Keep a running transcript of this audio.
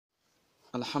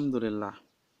Alhamdulillah,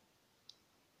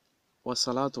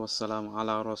 wassalatu wassalamu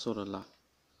ala rasulillah,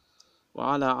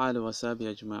 wa ala ali wa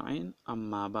sahbihi ajma'in,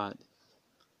 amma ba'd.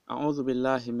 A'udhu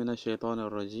billahi minash shaitanir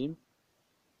rajim.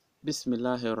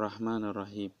 Bismillahir rahmanir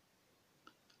rahim.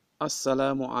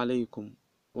 Assalamu alaikum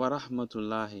wa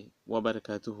rahmatullahi wa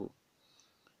barakatuhu.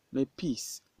 May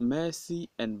peace, mercy,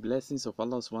 and blessings of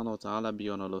Allah subhanahu wa ta'ala be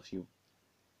on all of you.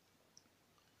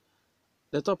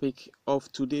 The topic of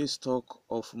today's talk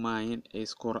of mine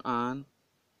is Quran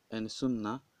and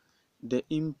Sunnah, the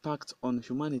impact on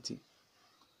humanity.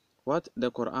 What the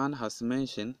Quran has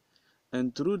mentioned,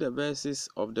 and through the verses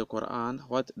of the Quran,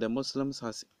 what the Muslims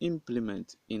has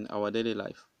implemented in our daily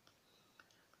life.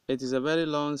 It is a very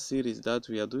long series that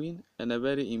we are doing, and a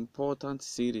very important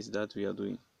series that we are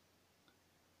doing.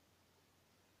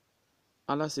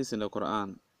 Allah says in the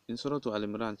Quran, in Surah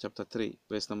Al-Imran chapter 3,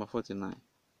 verse number 49,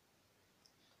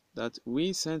 that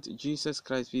we sent Jesus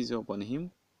Christ peace upon him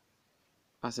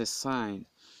as a sign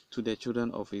to the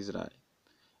children of Israel.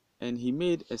 And he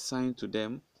made a sign to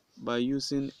them by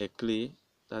using a clay,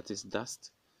 that is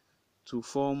dust, to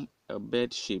form a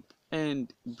bird shape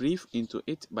and breathe into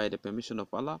it by the permission of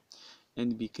Allah,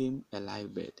 and became a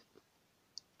live bird.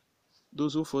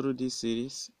 Those who follow this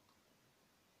series,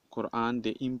 Quran,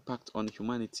 the impact on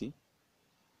humanity,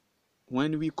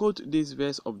 when we quote this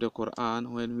verse of the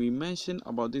Quran, when we mention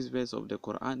about this verse of the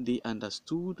Quran, they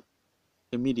understood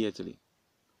immediately.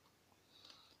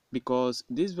 Because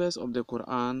this verse of the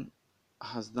Quran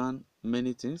has done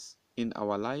many things in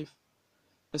our life,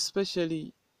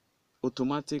 especially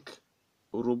automatic,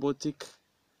 robotic,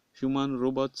 human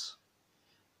robots,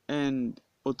 and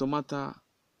automata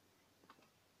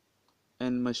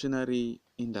and machinery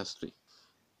industry.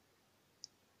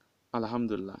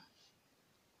 Alhamdulillah.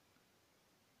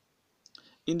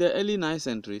 In the early 9th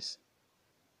centuries,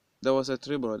 there was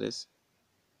three brothers.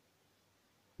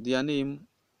 Their name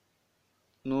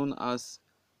known as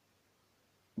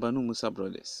Banu Musa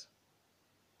brothers.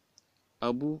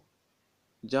 Abu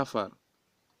Jafar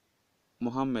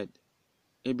Muhammad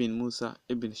ibn Musa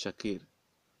ibn Shakir.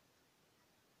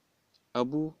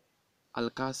 Abu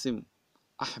Al-Qasim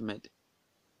Ahmed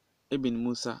ibn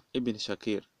Musa ibn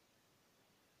Shakir.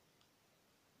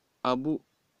 Abu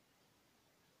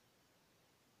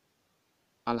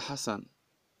Al-Hassan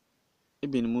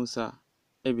ibn Musa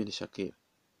ibn Shakir.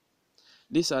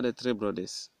 These are the three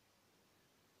brothers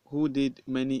who did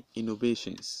many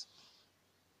innovations,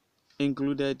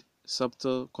 included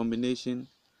subtle combination,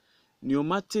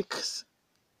 pneumatics,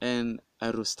 and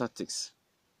aerostatics.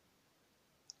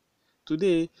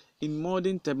 Today, in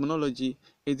modern terminology,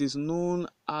 it is known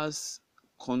as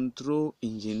control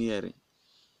engineering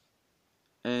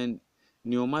and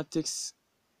pneumatics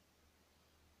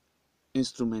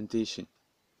instrumentation.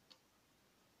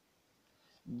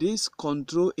 This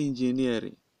control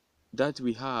engineering that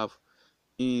we have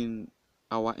in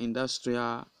our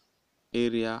industrial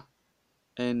area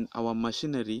and our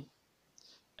machinery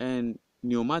and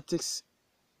pneumatics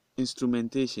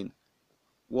instrumentation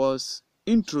was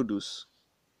introduced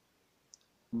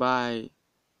by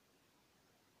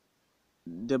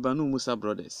the Banu Musa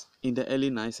brothers in the early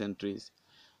 9th centuries,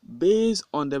 based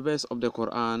on the verse of the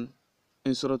Quran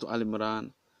in Surah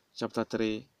Al-Imran chapter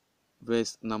 3,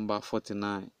 verse number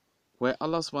 49, where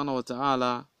Allah subhanahu wa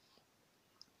ta'ala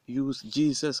used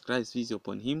Jesus Christ peace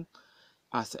upon him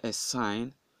as a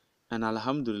sign. And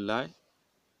alhamdulillah,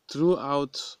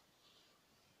 throughout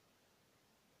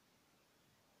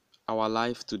our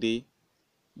life today,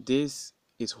 this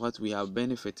is what we are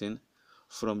benefiting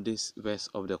from this verse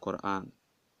of the Quran.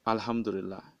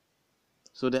 Alhamdulillah.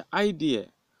 So the idea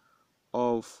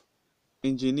of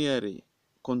engineering,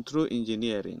 control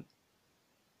engineering,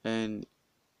 and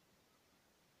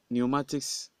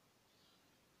pneumatics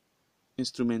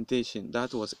instrumentation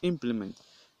that was implemented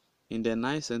in the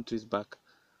 9th centuries back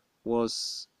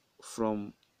was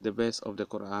from the verse of the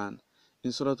Quran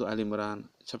in Surah Al-Imran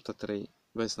chapter 3,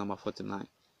 verse number 49.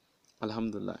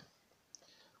 Alhamdulillah.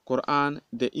 Quran,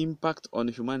 the impact on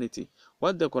humanity,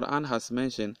 what the Quran has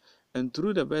mentioned, and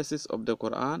through the verses of the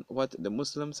Quran, what the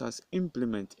Muslims has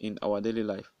implemented in our daily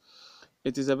life.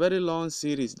 It is a very long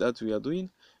series that we are doing,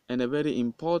 and a very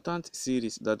important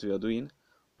series that we are doing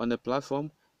on the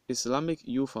platform Islamic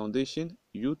Youth Foundation,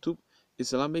 YouTube,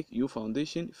 Islamic Youth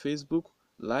Foundation, Facebook.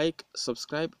 Like,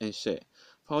 subscribe, and share.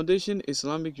 Foundation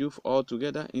Islamic Youth all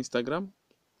together, Instagram.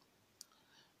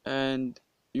 And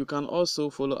you can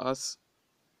also follow us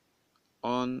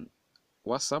on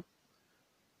WhatsApp,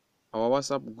 our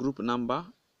WhatsApp group number,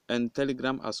 and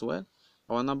Telegram as well.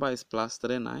 Our number is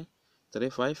 +39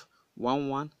 35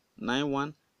 11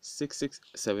 91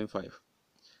 6675.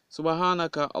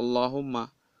 Subhanaka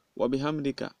Allahumma wa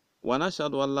bihamdika wa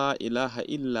nashhadu an la ilaha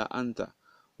illa anta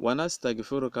wa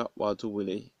nastaghfiruka wa atubu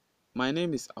ilayh. My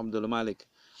name is Abdulmalik.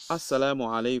 Assalamu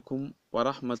alaikum wa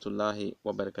rahmatullahi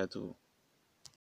wa barakatuh.